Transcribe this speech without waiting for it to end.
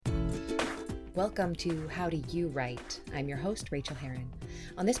Welcome to How Do You Write? I'm your host, Rachel Herron.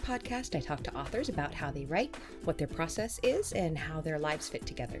 On this podcast, I talk to authors about how they write, what their process is, and how their lives fit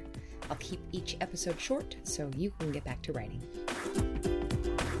together. I'll keep each episode short so you can get back to writing.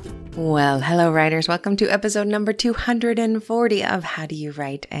 Well, hello writers. Welcome to episode number 240 of How Do You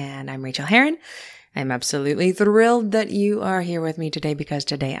Write? And I'm Rachel Herron. I'm absolutely thrilled that you are here with me today because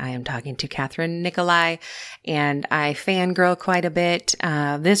today I am talking to Kathryn Nicolai, and I fangirl quite a bit.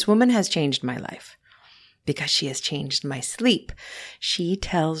 This woman has changed my life because she has changed my sleep. She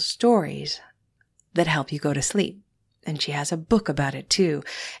tells stories that help you go to sleep, and she has a book about it too.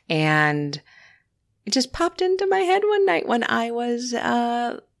 And it just popped into my head one night when I was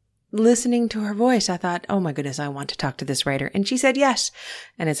listening to her voice. I thought, oh my goodness, I want to talk to this writer. And she said yes.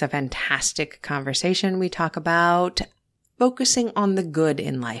 And it's a fantastic conversation. We talk about focusing on the good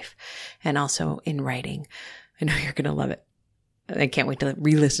in life and also in writing. I know you're going to love it. I can't wait to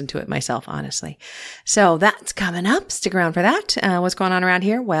re-listen to it myself, honestly. So that's coming up. Stick around for that. What's going on around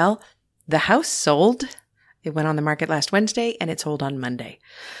here? Well, the house sold. It went on the market last Wednesday and it sold on Monday.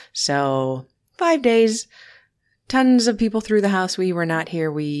 So 5 days. Tons of people through the house. We were not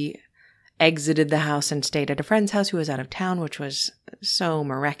here. We exited the house and stayed at a friend's house who was out of town, which was so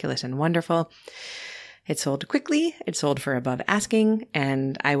miraculous and wonderful. It sold quickly. It sold for above asking,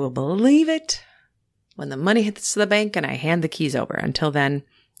 and I will believe it when the money hits the bank and I hand the keys over. Until then,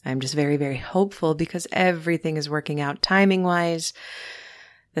 I'm just very, very hopeful because everything is working out timing-wise.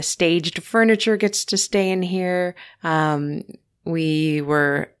 The staged furniture gets to stay in here. We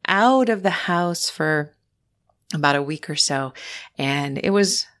were out of the house for about a week or so. And it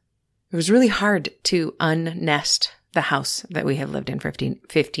was really hard to unnest the house that we have lived in for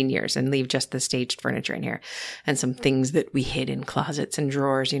 15 years and leave just the staged furniture in here and some things that we hid in closets and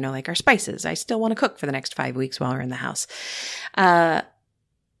drawers, like our spices. I still want to cook for the next 5 weeks while we're in the house. And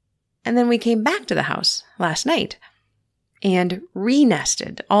then we came back to the house last night and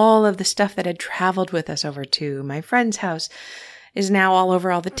re-nested all of the stuff that had traveled with us over to my friend's house. Is now all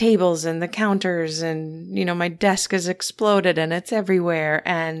over all the tables and the counters, and, my desk is exploded and it's everywhere.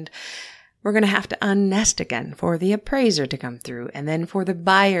 And we're going to have to unnest again for the appraiser to come through, and then for the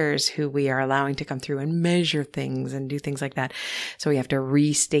buyers who we are allowing to come through and measure things and do things like that. So we have to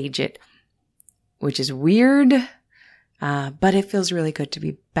restage it, which is weird. But it feels really good to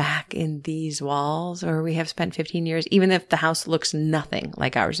be back in these walls where we have spent 15 years, even if the house looks nothing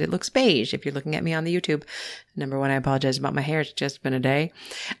like ours. It looks beige if you're looking at me on the YouTube. Number one, I apologize about my hair. It's just been a day.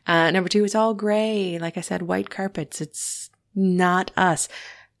 Number two, it's all gray. Like I said, white carpets. It's not us.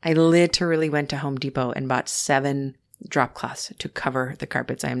 I literally went to Home Depot and bought 7 drop cloths to cover the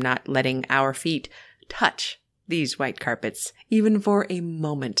carpets. I am not letting our feet touch these white carpets, even for a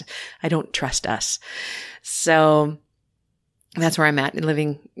moment. I don't trust us. So that's where I'm at,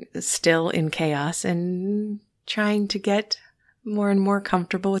 living still in chaos and trying to get more and more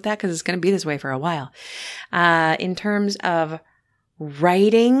comfortable with that because it's going to be this way for a while. In terms of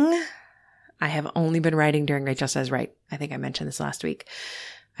writing, I have only been writing during Rachel Says Write. I think I mentioned this last week.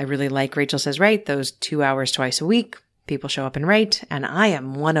 I really like Rachel Says Write, those 2 hours twice a week. People show up and write, and I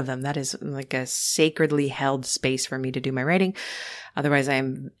am one of them. That is like a sacredly held space for me to do my writing. Otherwise, I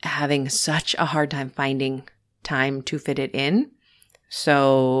am having such a hard time finding time to fit it in.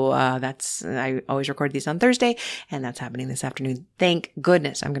 So I always record these on Thursday, and that's happening this afternoon. Thank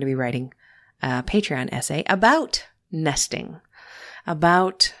goodness. I'm going to be writing a Patreon essay about nesting,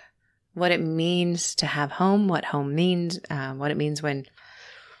 about what it means to have home, what home means, what it means when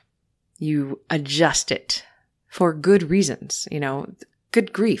you adjust it for good reasons,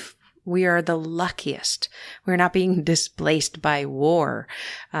 good grief. We are the luckiest. We're not being displaced by war.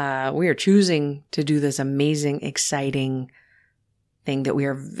 We are choosing to do this amazing, exciting thing that we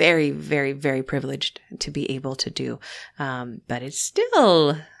are very, very, very privileged to be able to do. But it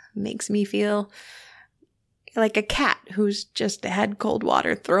still makes me feel like a cat who's just had cold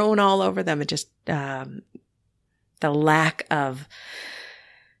water thrown all over them. It just, the lack of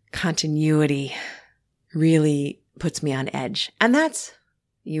continuity really puts me on edge. And that's,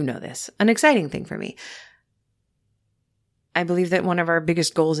 this, an exciting thing for me. I believe that one of our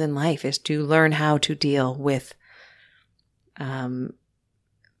biggest goals in life is to learn how to deal with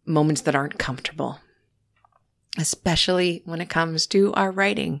moments that aren't comfortable, especially when it comes to our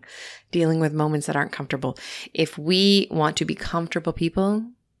writing, dealing with moments that aren't comfortable. If we want to be comfortable people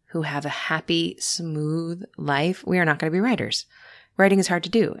who have a happy, smooth life, we are not going to be writers. Writing is hard to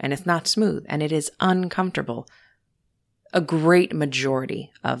do, and it's not smooth, and it is uncomfortable a great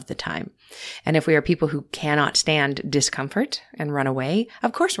majority of the time. And if we are people who cannot stand discomfort and run away,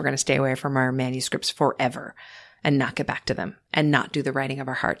 of course we're going to stay away from our manuscripts forever. and not get back to them and not do the writing of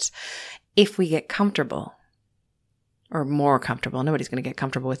our hearts. If we get comfortable or more comfortable, nobody's going to get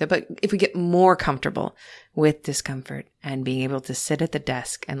comfortable with it, but if we get more comfortable with discomfort and being able to sit at the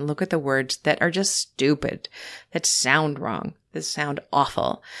desk and look at the words that are just stupid, that sound wrong, that sound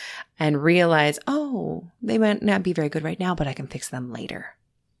awful, and realize, oh, they might not be very good right now, but I can fix them later.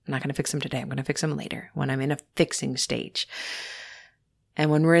 I'm not going to fix them today. I'm going to fix them later when I'm in a fixing stage.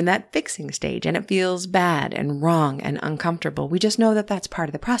 And when we're in that fixing stage and it feels bad and wrong and uncomfortable, we just know that that's part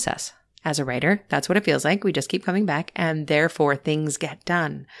of the process. As a writer, that's what it feels like. We just keep coming back and therefore things get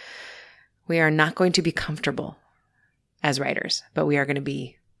done. We are not going to be comfortable as writers, but we are going to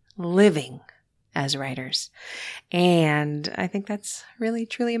be living as writers. And I think that's really,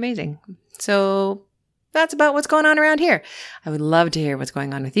 truly amazing. So that's about what's going on around here. I would love to hear what's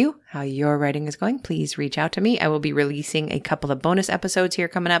going on with you, how your writing is going. Please reach out to me. I will be releasing a couple of bonus episodes here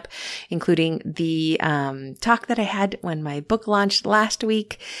coming up, including the talk that I had when my book launched last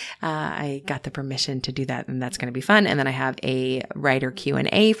week. I got the permission to do that, and that's going to be fun. And then I have a writer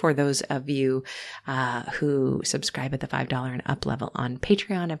Q&A for those of you who subscribe at the $5 and up level on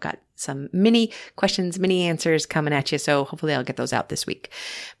Patreon. I've got some mini questions, mini answers coming at you. So hopefully I'll get those out this week.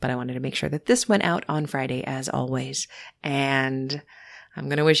 But I wanted to make sure that this went out on Friday as always. And I'm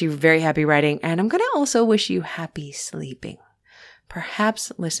going to wish you very happy writing. And I'm going to also wish you happy sleeping.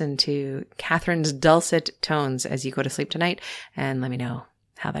 Perhaps listen to Catherine's dulcet tones as you go to sleep tonight and let me know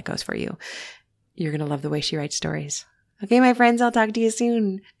how that goes for you. You're going to love the way she writes stories. Okay, my friends, I'll talk to you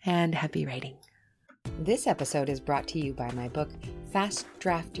soon and happy writing. This episode is brought to you by my book, Fast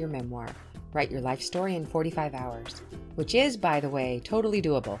Draft Your Memoir, Write Your Life Story in 45 Hours, which is, by the way, totally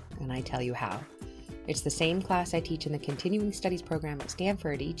doable, and I tell you how. It's the same class I teach in the Continuing Studies program at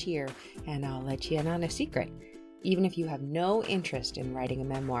Stanford each year, and I'll let you in on a secret. Even if you have no interest in writing a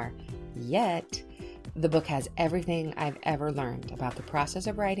memoir yet, the book has everything I've ever learned about the process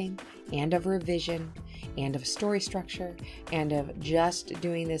of writing and of revision and of story structure and of just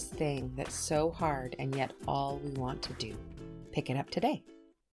doing this thing that's so hard and yet all we want to do. Pick it up today.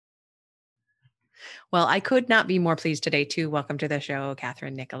 Well, I could not be more pleased today to welcome to the show,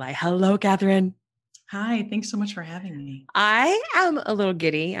 Catherine Nicolai. Hello, Catherine. Hi, thanks so much for having me. I am a little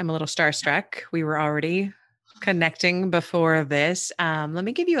giddy. I'm a little starstruck. We were already connecting before this. Let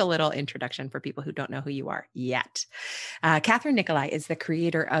me give you a little introduction for people who don't know who you are yet. Catherine Nicolai is the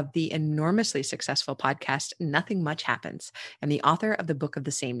creator of the enormously successful podcast, Nothing Much Happens, and the author of the book of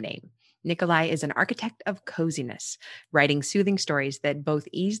the same name. Nicolai is an architect of coziness, writing soothing stories that both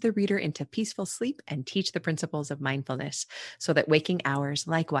ease the reader into peaceful sleep and teach the principles of mindfulness so that waking hours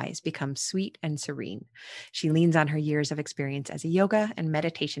likewise become sweet and serene. She leans on her years of experience as a yoga and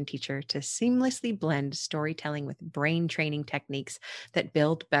meditation teacher to seamlessly blend storytelling with brain training techniques that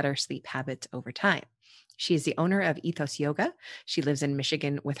build better sleep habits over time. She is the owner of Ethos Yoga. She lives in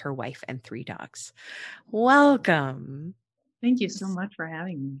Michigan with her wife and 3 dogs. Welcome. Thank you so much for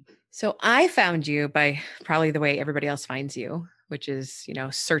having me. So I found you by probably the way everybody else finds you, which is,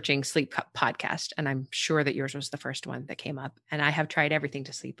 searching sleep podcast. And I'm sure that yours was the first one that came up. And I have tried everything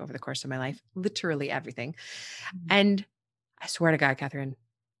to sleep over the course of my life, literally everything. Mm-hmm. And I swear to God, Catherine,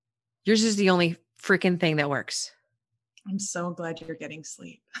 yours is the only freaking thing that works. I'm so glad you're getting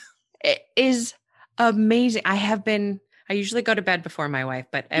sleep. It is amazing. I usually go to bed before my wife,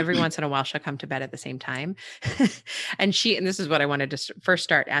 but every once in a while she'll come to bed at the same time. and this is what I wanted to first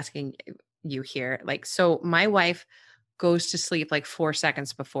start asking you here. So my wife goes to sleep like 4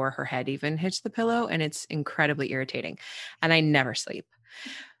 seconds before her head even hits the pillow, and it's incredibly irritating. And I never sleep.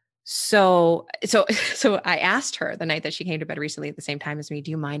 So I asked her the night that she came to bed recently at the same time as me,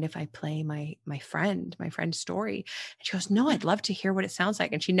 do you mind if I play my friend's story? And she goes, no, I'd love to hear what it sounds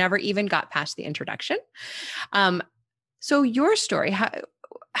like. And she never even got past the introduction. So your story,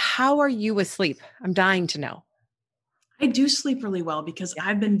 how are you with sleep? I'm dying to know. I do sleep really well because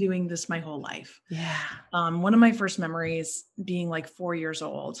I've been doing this my whole life. Yeah. One of my first memories being like 4 years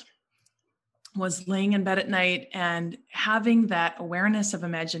old was laying in bed at night and having that awareness of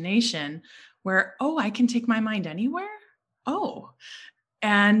imagination where, I can take my mind anywhere.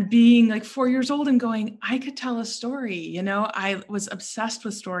 And being like 4 years old and going, I could tell a story. I was obsessed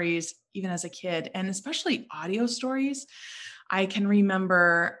with stories even as a kid, and especially audio stories. I can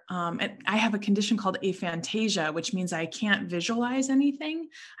remember, I have a condition called aphantasia, which means I can't visualize anything.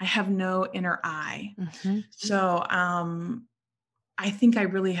 I have no inner eye. Mm-hmm. So I think I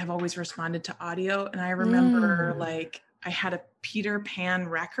really have always responded to audio. And I remember I had a Peter Pan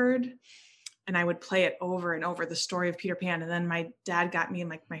record, and I would play it over and over, the story of Peter Pan. And then my dad got me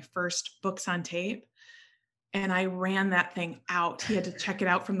my first books on tape. and I ran that thing out. He had to check it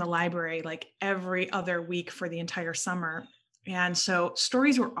out from the library like every other week for the entire summer. And so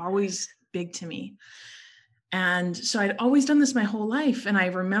stories were always big to me. And so I'd always done this my whole life. And I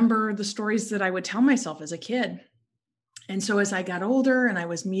remember the stories that I would tell myself as a kid. And so as I got older and I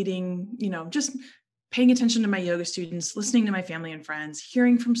was meeting, just paying attention to my yoga students, listening to my family and friends,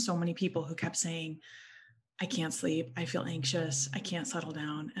 hearing from so many people who kept saying, I can't sleep. I feel anxious. I can't settle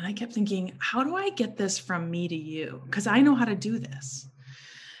down. And I kept thinking, how do I get this from me to you? Because I know how to do this.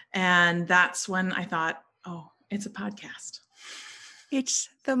 And that's when I thought, oh, it's a podcast. It's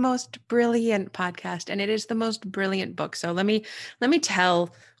the most brilliant podcast, and it is the most brilliant book. So let me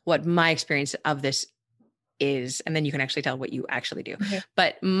tell what my experience of this is, and then you can actually tell what you actually do. Okay.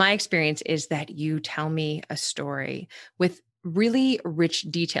 But my experience is that you tell me a story with really rich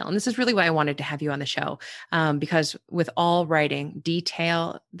detail. And this is really why I wanted to have you on the show. Because with all writing,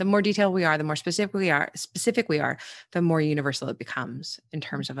 detail, the more detailed we are, the more specific we are, the more universal it becomes in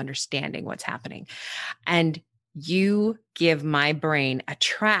terms of understanding what's happening. And you give my brain a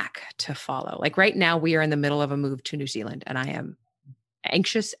track to follow. Like right now, we are in the middle of a move to New Zealand, and I am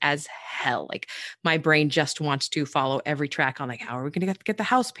anxious as hell. Like my brain just wants to follow every track on like, how are we going to get the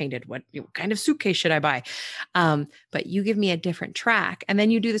house painted? What kind of suitcase should I buy? But you give me a different track. And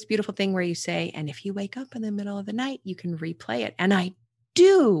then you do this beautiful thing where you say, and if you wake up in the middle of the night, you can replay it. And I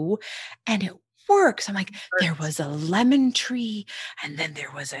do. And it works. I'm like, there was a lemon tree and then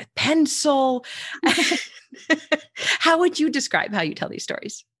there was a pencil. How would you describe how you tell these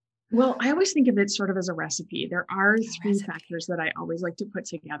stories? Well, I always think of it sort of as a recipe. There are three factors that I always like to put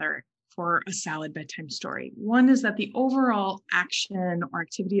together for a solid bedtime story. One is that the overall action or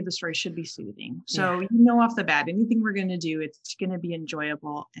activity of the story should be soothing. So off the bat, anything we're going to do, it's going to be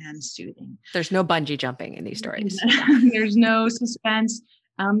enjoyable and soothing. There's no bungee jumping in these stories. There's no suspense.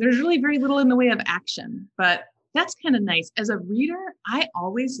 There's really very little in the way of action, but that's kind of nice. As a reader, I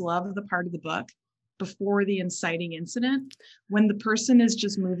always love the part of the book before the inciting incident, when the person is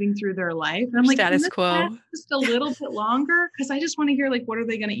just moving through their life. And I'm like, status quo, just a little bit longer, because I just want to hear like, what are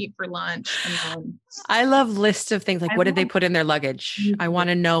they going to eat for lunch? And I love lists of things like, what did they put in their luggage? I want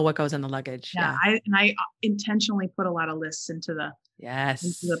to know what goes in the luggage. Yeah. I intentionally put a lot of lists into the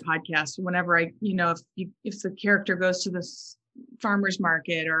podcast. Whenever if the character goes to this farmer's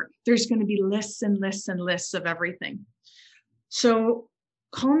market, or there's going to be lists and lists and lists of everything. So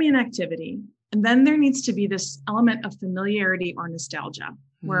call me an activity. And then there needs to be this element of familiarity or nostalgia,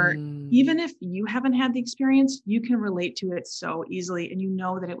 where even if you haven't had the experience, you can relate to it so easily, and you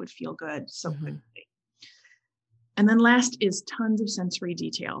know that it would feel good so quickly. And then last is tons of sensory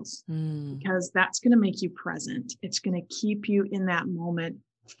details, because that's going to make you present. It's going to keep you in that moment,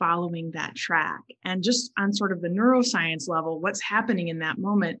 following that track. And just on sort of the neuroscience level, what's happening in that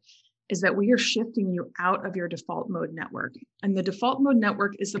moment is that we are shifting you out of your default mode network. And the default mode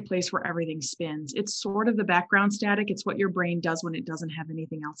network is the place where everything spins. It's sort of the background static. It's what your brain does when it doesn't have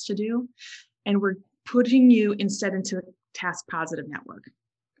anything else to do. And we're putting you instead into the task positive network.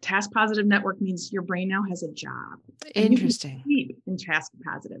 Task positive network means your brain now has a job. Interesting. You can sleep in task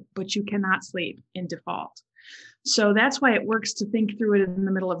positive, but you cannot sleep in default. So that's why it works to think through it in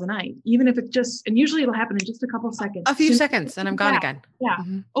the middle of the night, even if and usually it'll happen in just a couple of seconds. A few seconds and I'm gone again. Yeah.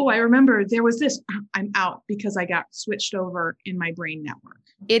 Oh, I remember there was this, I'm out because I got switched over in my brain network.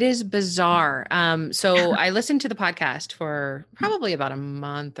 It is bizarre. So I listened to the podcast for probably about a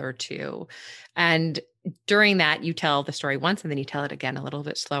month or two. And during that, you tell the story once and then you tell it again a little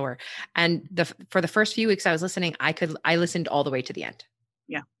bit slower. And for the first few weeks I was listening, I listened all the way to the end.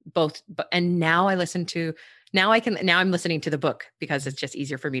 Yeah. And now I'm listening to the book because it's just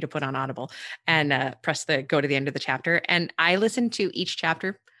easier for me to put on Audible and go to the end of the chapter. And I listen to each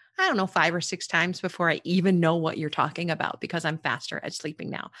chapter, I don't know, 5 or 6 times before I even know what you're talking about, because I'm faster at sleeping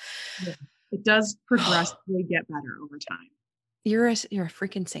now. Yeah. It does progressively get better over time. You're a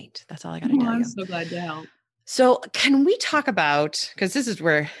freaking saint. That's all I got to tell you. I'm so glad to help. So can we talk about, because this is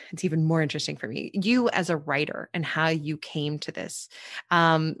where it's even more interesting for me, you as a writer and how you came to this.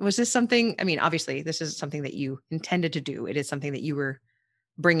 Was this something, obviously this is something that you intended to do. It is something that you were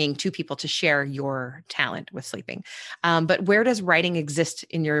bringing to people to share your talent with sleeping. But where does writing exist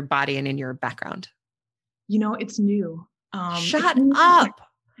in your body and in your background? It's new. Shut up.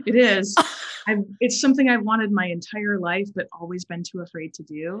 It is. It's something I've wanted my entire life, but always been too afraid to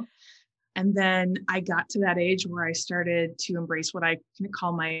do. And then I got to that age where I started to embrace what I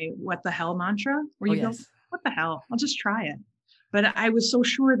call my what the hell mantra, where you go, what the hell? I'll just try it. But I was so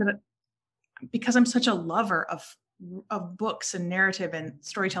sure that because I'm such a lover of books and narrative and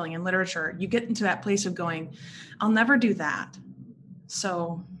storytelling and literature, you get into that place of going, I'll never do that.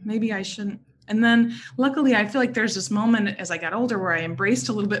 So maybe I shouldn't And then luckily, I feel like there's this moment as I got older where I embraced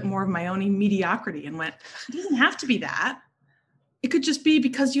a little bit more of my own mediocrity and went, it doesn't have to be that. It could just be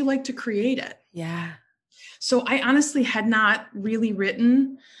because you like to create it. Yeah. So I honestly had not really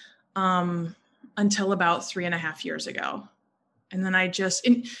written until about 3.5 years ago. And then I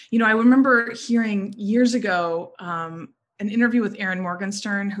remember hearing years ago an interview with Erin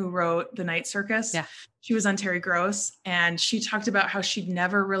Morgenstern, who wrote The Night Circus. Yeah. She was on Terry Gross, and she talked about how she'd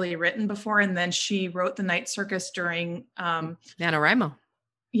never really written before. And then she wrote The Night Circus during NaNoWriMo.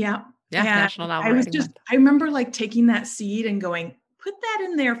 Yeah. Yeah. And National Novel Writing Month. I remember like taking that seed and going, put that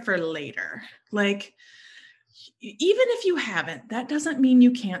in there for later. Like, even if you haven't, that doesn't mean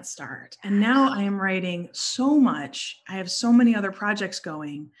you can't start. And now I am writing so much. I have so many other projects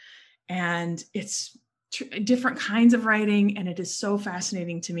going, and it's different kinds of writing. And it is so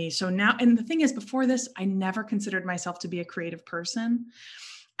fascinating to me. So now, and the thing is, before this, I never considered myself to be a creative person.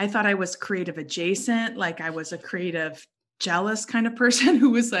 I thought I was creative adjacent. Like I was a creative jealous kind of person who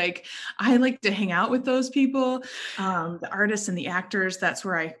was like, I like to hang out with those people, the artists and the actors. That's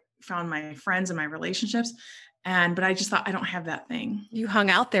where I found my friends and my relationships. But I just thought, I don't have that thing. You hung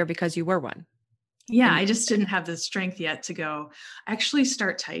out there because you were one. Yeah. I just didn't have the strength yet to go actually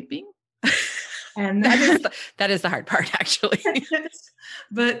start typing. And that is the hard part, actually.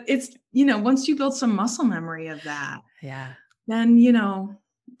 But it's, once you build some muscle memory of that, yeah, then,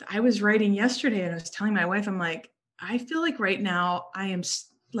 I was writing yesterday and I was telling my wife, I'm like, I feel like right now I am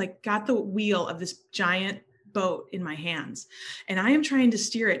like got the wheel of this giant boat in my hands and I am trying to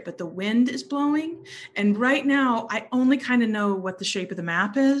steer it, but the wind is blowing. And right now I only kind of know what the shape of the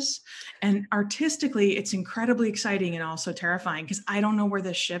map is. And artistically, it's incredibly exciting and also terrifying because I don't know where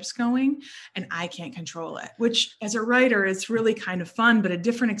the ship's going and I can't control it, which as a writer, it's really kind of fun, but a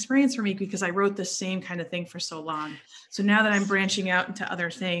different experience for me because I wrote the same kind of thing for so long. So now that I'm branching out into other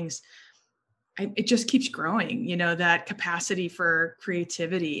things, it just keeps growing, that capacity for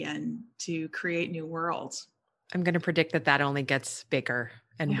creativity and to create new worlds. I'm going to predict that only gets bigger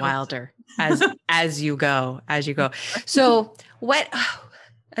and wilder as you go. So what,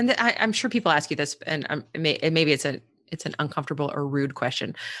 and I'm sure people ask you this, and maybe it's an uncomfortable or rude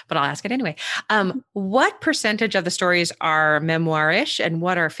question, but I'll ask it anyway. What percentage of the stories are memoirish and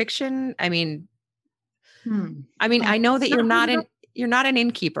what are fiction? I mean, I know that you're not an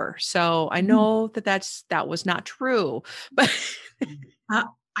innkeeper, so I know that was not true, but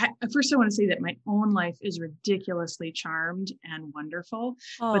first I want to say that my own life is ridiculously charmed and wonderful,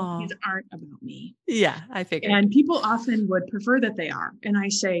 but these aren't about me. Yeah, I figured. And people often would prefer that they are. And I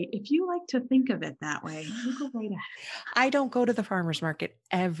say, if you like to think of it that way, you go right ahead. I don't go to the farmer's market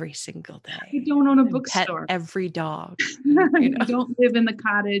every single day. You don't own a bookstore. Pet every dog. You don't live in the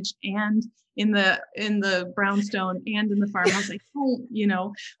cottage and in the brownstone and in the farmhouse. I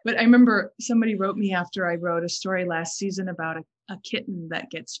don't, but I remember somebody wrote me after I wrote a story last season about a kitten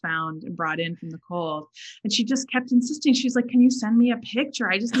that gets found and brought in from the cold. And she just kept insisting. She's like, can you send me a picture?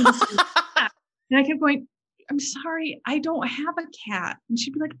 I just need to see that. And I kept going, I'm sorry, I don't have a cat. And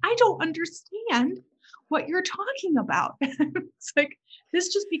she'd be like, I don't understand what you're talking about. It's like,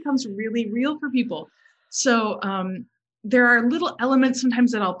 this just becomes really real for people. So there are little elements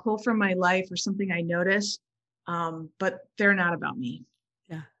sometimes that I'll pull from my life or something I notice, but they're not about me.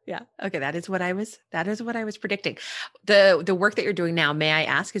 Yeah. Okay. That is what I was predicting. The work that you're doing now, may I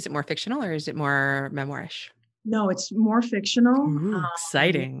ask, is it more fictional or is it more memoirish? No, it's more fictional. Ooh,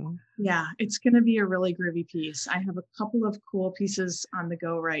 exciting. Yeah, it's going to be a really groovy piece. I have a couple of cool pieces on the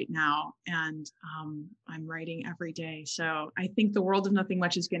go right now, and I'm writing every day. So I think The World of Nothing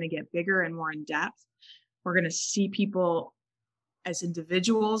Much is going to get bigger and more in depth. We're going to see people as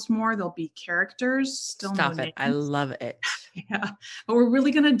individuals more. There'll be characters. Still Stop no it. names. I love it. Yeah, but we're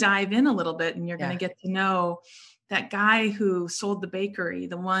really going to dive in a little bit, and you're going to get to know that guy who sold the bakery,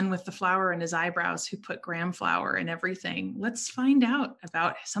 the one with the flower in his eyebrows, who put graham flour in everything. Let's find out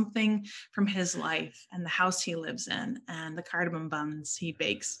about something from his life and the house he lives in and the cardamom buns he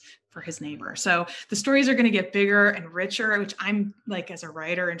bakes for his neighbor. So the stories are going to get bigger and richer, which I'm like, as a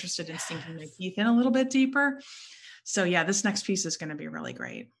writer, interested in sinking my teeth in a little bit deeper. So yeah, this next piece is going to be really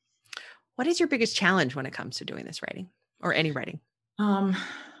great. What is your biggest challenge when it comes to doing this writing or any writing?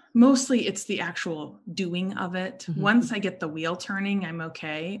 Mostly it's the actual doing of it. Mm-hmm. Once I get the wheel turning, I'm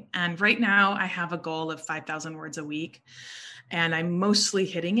okay. And right now I have a goal of 5,000 words a week and I'm mostly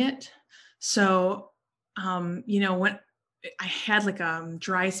hitting it. So, when I had like a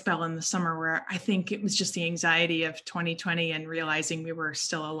dry spell in the summer where I think it was just the anxiety of 2020 and realizing we were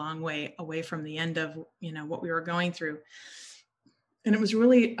still a long way away from the end of, what we were going through. And it was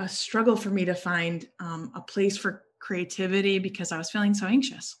really a struggle for me to find a place for creativity because I was feeling so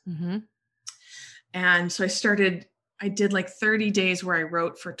anxious. Mm-hmm. And so I did like 30 days where I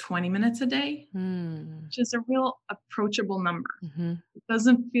wrote for 20 minutes a day, which is a real approachable number. Mm-hmm. It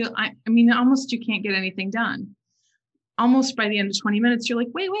doesn't feel, I mean, almost you can't get anything done. Almost by the end of 20 minutes, you're like,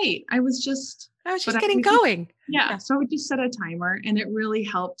 wait, I was just getting going. Yeah. So I would just set a timer, and it really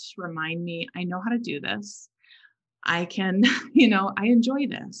helped remind me, I know how to do this. I can, I enjoy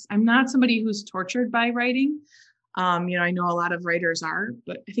this. I'm not somebody who's tortured by writing. I know a lot of writers are,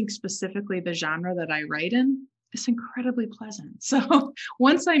 but I think specifically the genre that I write in is incredibly pleasant. So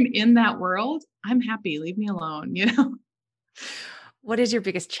once I'm in that world, I'm happy. Leave me alone, What is your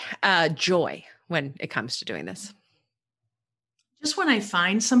biggest joy when it comes to doing this? Just when I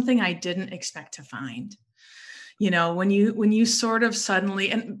find something I didn't expect to find, when you sort of suddenly,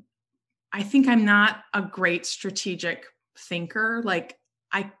 and I think I'm not a great strategic thinker. Like,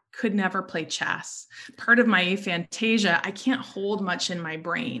 I could never play chess. Part of my aphantasia, I can't hold much in my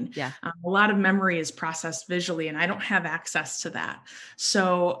brain. Yeah. A lot of memory is processed visually, and I don't have access to that.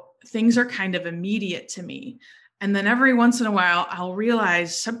 So things are kind of immediate to me. And then every once in a while, I'll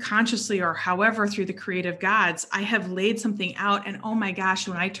realize subconsciously or however through the creative gods, I have laid something out, and oh my gosh,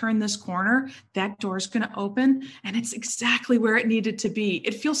 when I turn this corner, that door is going to open, and it's exactly where it needed to be.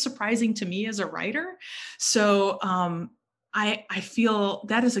 It feels surprising to me as a writer. So I feel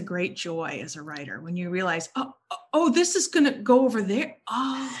that is a great joy as a writer when you realize, oh, this is going to go over there.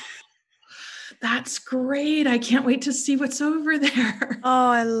 Oh, that's great. I can't wait to see what's over there. Oh,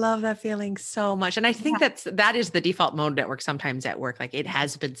 I love that feeling so much. And I think that is the default mode network sometimes at work. Like, it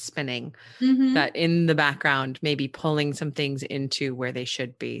has been spinning that in the background, maybe pulling some things into where they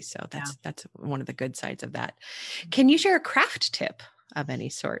should be. So that's one of the good sides of that. Can you share a craft tip of any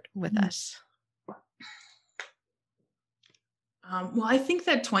sort with us? Well, I think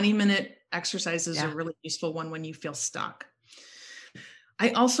that 20-minute exercise is a really useful one when you feel stuck.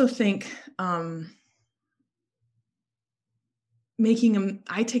 I also think I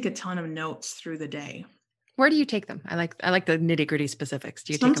take a ton of notes through the day. Where do you take them? I like the nitty-gritty specifics.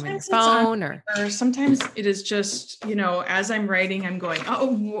 Do you take them on your phone or sometimes it is just, as I'm writing, I'm going,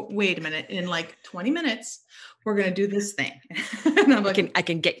 oh, wait a minute. In like 20 minutes, we're going to do this thing. And I'm like, I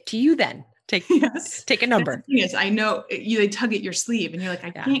can get to you then. Take a number. The thing is, I know they tug at your sleeve and you're like,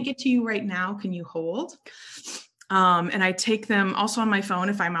 I can't get to you right now. Can you hold? And I take them also on my phone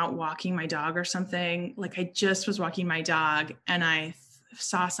if I'm out walking my dog or something. Like, I just was walking my dog and I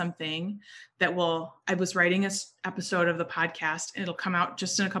saw something I was writing an episode of the podcast, and it'll come out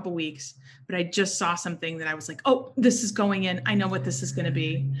just in a couple weeks, but I just saw something that I was like, oh, this is going in. I know what this is going to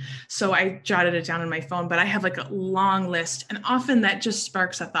be. So I jotted it down on my phone, but I have like a long list, and often that just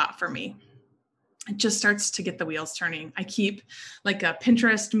sparks a thought for me. It just starts to get the wheels turning. I keep like a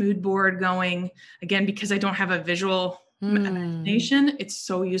Pinterest mood board going, again, because I don't have a visual imagination. It's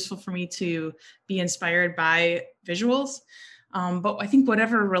so useful for me to be inspired by visuals. But I think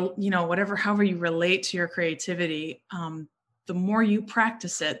however you relate to your creativity, the more you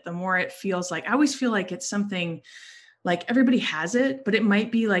practice it, the more it feels like, I always feel like it's something like everybody has it, but it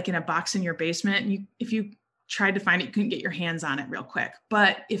might be like in a box in your basement. If you tried to find it, you couldn't get your hands on it real quick.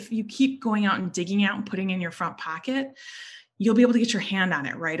 But if you keep going out and digging out and putting it in your front pocket, you'll be able to get your hand on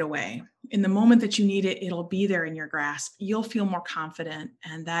it right away. In the moment that you need it, it'll be there in your grasp. You'll feel more confident,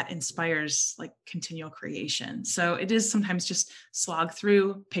 and that inspires like continual creation. So it is sometimes just slog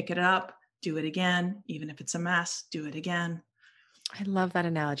through, pick it up, do it again. Even if it's a mess, do it again. I love that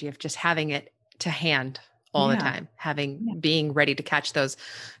analogy of just having it to hand all the time, being ready to catch those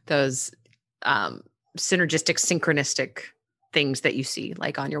synergistic, synchronistic things that you see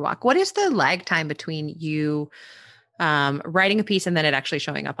like on your walk. What is the lag time between you writing a piece and then it actually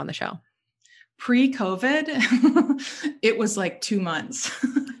showing up on the show? Pre-COVID, it was like 2 months.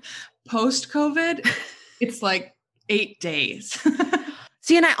 Post-COVID, it's like 8 days.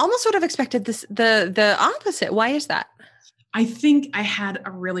 See, and I almost would have expected the opposite. Why is that? I think I had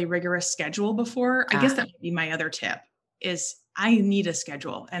a really rigorous schedule before. I guess that would be my other tip is I need a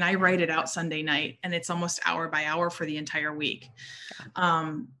schedule, and I write it out Sunday night, and it's almost hour by hour for the entire week.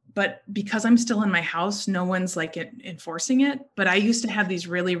 But because I'm still in my house, no one's like enforcing it. But I used to have these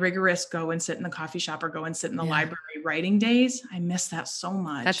really rigorous go and sit in the coffee shop or go and sit in the library writing days. I miss that so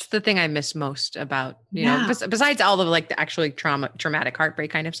much. That's the thing I miss most about, besides all of like the actually traumatic heartbreak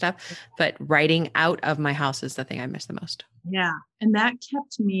kind of stuff, but writing out of my house is the thing I miss the most. Yeah. And that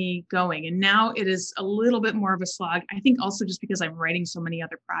kept me going. And now it is a little bit more of a slog. I think also just because I'm writing so many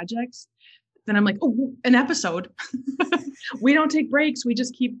other projects, then I'm like, oh, an episode. We don't take breaks. We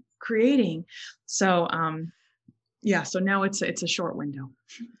just keep creating. So, so now it's a short window.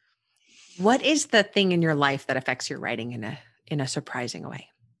 What is the thing in your life that affects your writing in a surprising way?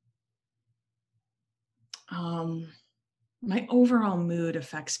 my overall mood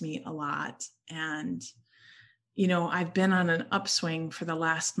affects me a lot. And, I've been on an upswing for the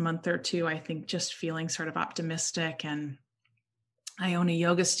last month or two, I think, just feeling sort of optimistic. And I own a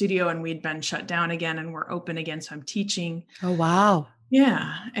yoga studio and we'd been shut down again and we're open again. So I'm teaching. Oh, wow.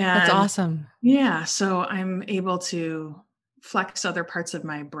 Yeah. That's And awesome. yeah, so I'm able to flex other parts of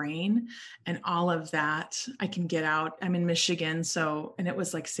my brain, and all of that I can get out. I'm in Michigan, and it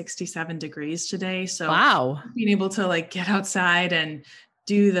was like 67 degrees today. So Wow. being able to like get outside and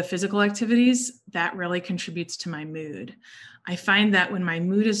do the physical activities, that really contributes to my mood. I find that when my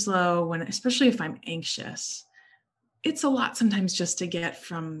mood is low, especially if I'm anxious, it's a lot sometimes just to get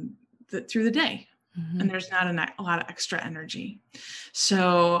through the day. Mm-hmm. And there's not a lot of extra energy.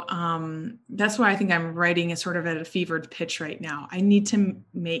 So that's why I think I'm writing sort of at a fevered pitch right now. I need to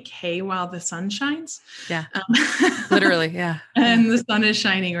make hay while the sun shines. Yeah. Literally. Yeah. And the sun is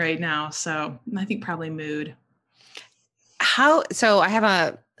shining right now. So I think probably mood. So I have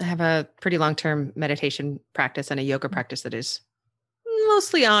a pretty long-term meditation practice and a yoga practice that is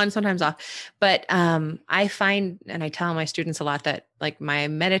mostly on, sometimes off. But I find, and I tell my students a lot, that like my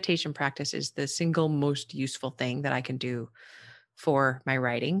meditation practice is the single most useful thing that I can do for my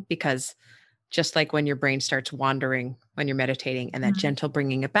writing, because just like when your brain starts wandering when you're meditating, and that gentle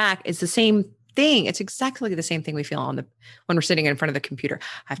bringing it back is the same thing. It's exactly the same thing we feel when we're sitting in front of the computer.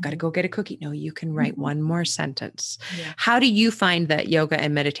 I've got to go get a cookie. No, you can write one more sentence. Yeah. How do you find that yoga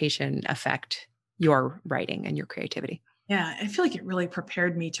and meditation affect your writing and your creativity? Yeah, I feel like it really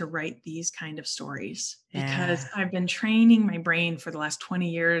prepared me to write these kind of stories, because I've been training my brain for the last 20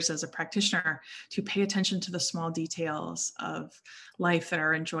 years as a practitioner to pay attention to the small details of life that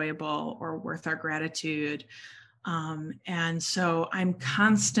are enjoyable or worth our gratitude. And so I'm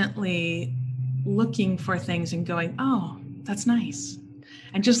constantly looking for things and going, oh, that's nice.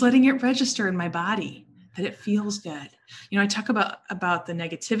 And just letting it register in my body that it feels good. I talk about the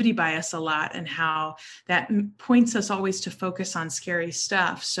negativity bias a lot, and how that points us always to focus on scary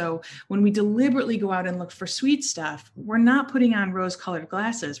stuff. So when we deliberately go out and look for sweet stuff, we're not putting on rose-colored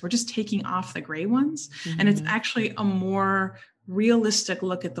glasses. We're just taking off the gray ones. Mm-hmm. And it's actually a more realistic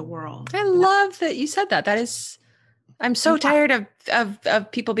look at the world. I love that you said that. I'm so tired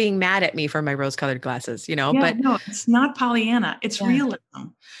of people being mad at me for my rose-colored glasses, but no, it's not Pollyanna. It's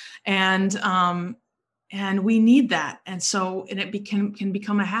realism. And we need that. And it can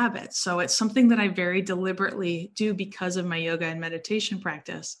become a habit. So it's something that I very deliberately do because of my yoga and meditation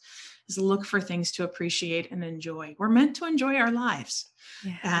practice, is look for things to appreciate and enjoy. We're meant to enjoy our lives.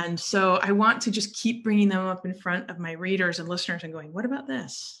 Yeah. And so I want to just keep bringing them up in front of my readers and listeners and going, what about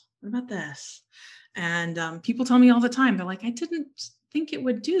this? What about this? And people tell me all the time, they're like, I didn't think it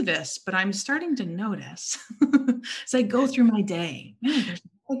would do this, but I'm starting to notice as I go through my day, man, there's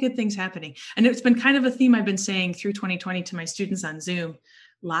good things happening. And it's been kind of a theme I've been saying through 2020 to my students on Zoom.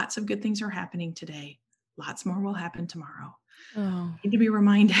 Lots of good things are happening today. Lots more will happen tomorrow. I need to be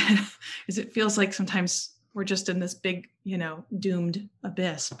reminded, because it feels like sometimes we're just in this big, doomed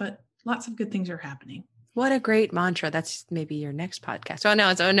abyss, but lots of good things are happening. What a great mantra. That's maybe your next podcast. Oh no,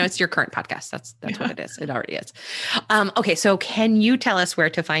 it's your current podcast. That's what it is. It already is. Okay. So can you tell us where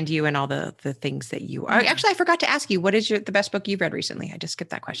to find you and all the things that you are? Actually, I forgot to ask you, what is the best book you've read recently? I just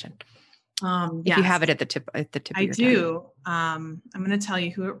skipped that question. If you have it at the tip of your tongue. I'm going to tell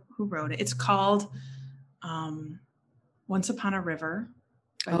you who wrote it. It's called Once Upon a River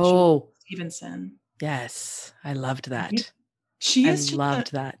by Juliet Stevenson. Yes. I loved that. She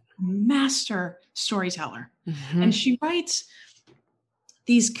loved that. Master storyteller. Mm-hmm. And she writes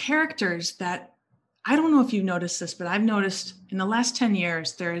these characters that, I don't know if you've noticed this, but I've noticed in the last 10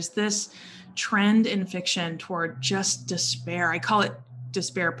 years, there is this trend in fiction toward just despair. I call it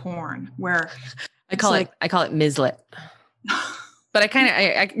despair porn, where I call it Mislet. But I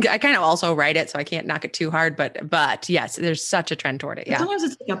kind of also write it, so I can't knock it too hard. But yes, there's such a trend toward it. Yeah. Sometimes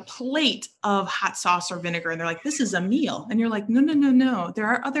it's like a plate of hot sauce or vinegar, and they're like, "This is a meal," and you're like, "No. There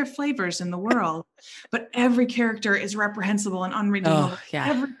are other flavors in the world, but every character is reprehensible and unredeemable. Oh, yeah.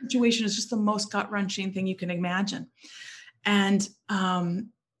 Every situation is just the most gut-wrenching thing you can imagine." And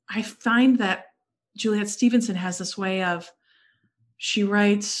I find that Juliet Stevenson has this way of, she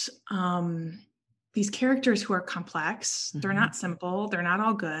writes these characters who are complex. Mm-hmm. They're not simple. They're not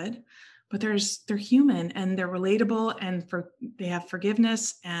all good, but they're human and they're relatable, and they have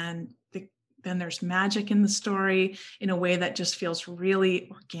forgiveness, and then there's magic in the story in a way that just feels really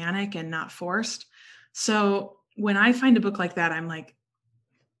organic and not forced. So when I find a book like that, I'm like,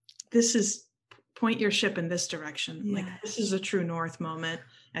 this is point your ship in this direction. Yes. Like this is a true north moment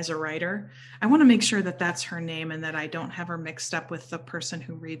as a writer. I want to make sure that that's her name and that I don't have her mixed up with the person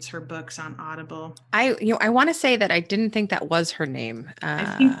who reads her books on Audible. I want to say that I didn't think that was her name. I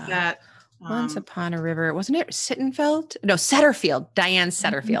think that Once Upon a River, wasn't it Sittenfeld? No, Setterfield, Diane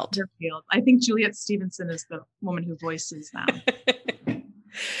Setterfield. I think Juliet Stevenson is the woman who voices them.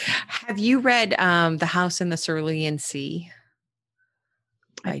 Have you read The House in the Cerulean Sea?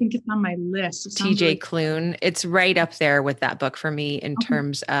 I think it's on my list. TJ Klune. It's right up there with that book for me in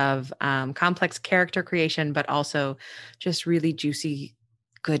terms of complex character creation, but also just really juicy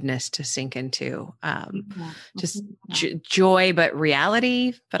goodness to sink into. Joy, but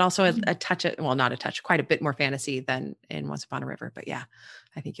reality, but also a touch of, well, not a touch, quite a bit more fantasy than in Once Upon a River. But yeah,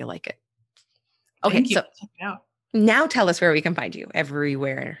 I think you'll like it. Okay, so now tell us where we can find you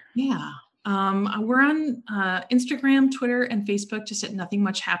everywhere. Yeah. We're on Instagram, Twitter, and Facebook, just at Nothing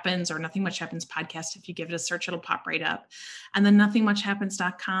Much Happens or Nothing Much Happens podcast. If you give it a search, it'll pop right up. And then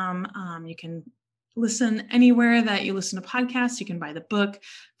nothingmuchhappens.com. You can listen anywhere that you listen to podcasts. You can buy the book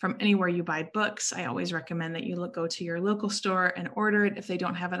from anywhere you buy books. I always recommend that you go to your local store and order it. If they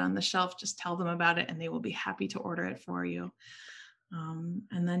don't have it on the shelf, just tell them about it and they will be happy to order it for you. And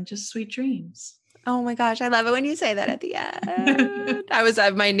then just sweet dreams. Oh my gosh, I love it when you say that at the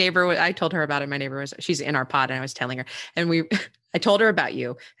end. My neighbor, I told her about it. My neighbor she's in our pod and I was telling her, and I told her about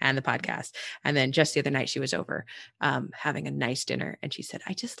you and the podcast. And then just the other night she was over having a nice dinner and she said,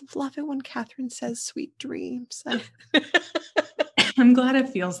 I just love it when Catherine says sweet dreams. I'm glad it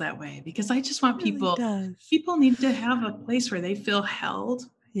feels that way because I just want people need to have a place where they feel held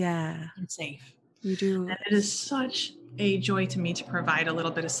and safe. You do. And it is such a joy to me to provide a little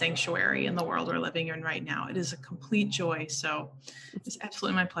bit of sanctuary in the world we're living in right now. It is a complete joy. So it's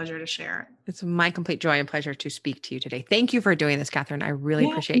absolutely my pleasure to share it. It's my complete joy and pleasure to speak to you today. Thank you for doing this, Catherine. I really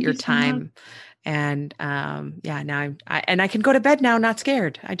appreciate your time. And now I can go to bed now, not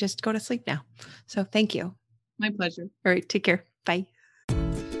scared. I just go to sleep now. So thank you. My pleasure. All right. Take care. Bye.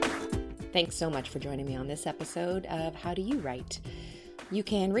 Thanks so much for joining me on this episode of How Do You Write? You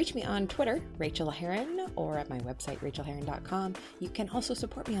can reach me on Twitter, Rachel Herron, or at my website, rachelherron.com. You can also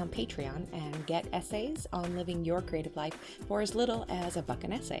support me on Patreon and get essays on living your creative life for as little as $1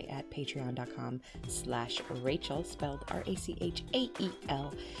 an essay at patreon.com/Rachel, spelled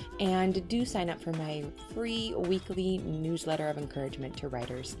Rachael. And do sign up for my free weekly newsletter of encouragement to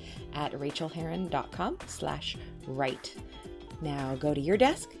writers at rachelherron.com/write. Now go to your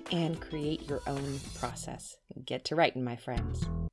desk and create your own process. Get to writing, my friends.